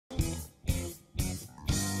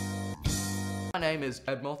My name is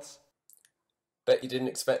Edmoths. Bet you didn't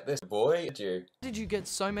expect this, boy, did you? How did you get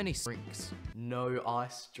so many drinks? No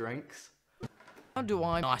ice drinks. How do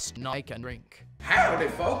I make a drink? Howdy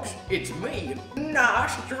folks, it's me,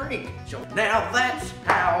 NoiceDrinkz. So now that's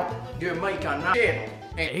how you make a nice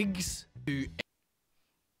Eggs?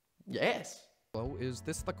 Yes. Well, is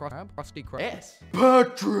this the crusty crab? Yes.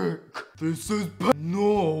 Patrick! This is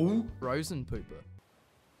no! Rosen pooper.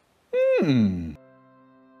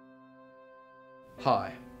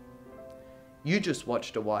 Hi. You just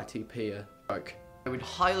watched a YTP joke. I would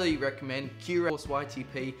highly recommend Curious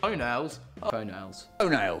YTP Toenails. Toenails.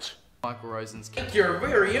 Michael Rosen's your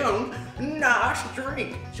very own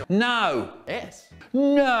NoiceDrinkz. No. Yes.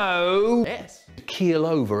 No. Yes. Keel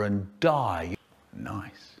over and die.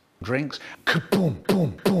 Nice. Drinks. Kaboom,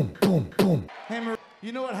 boom, boom, boom, boom. Hammer,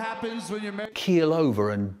 you know what happens when you're married? Keel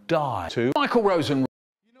over and die. To Michael Rosen.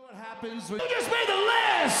 You know what happens when you just made the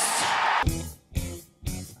list!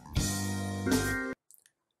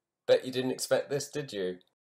 Bet you didn't expect this, did you?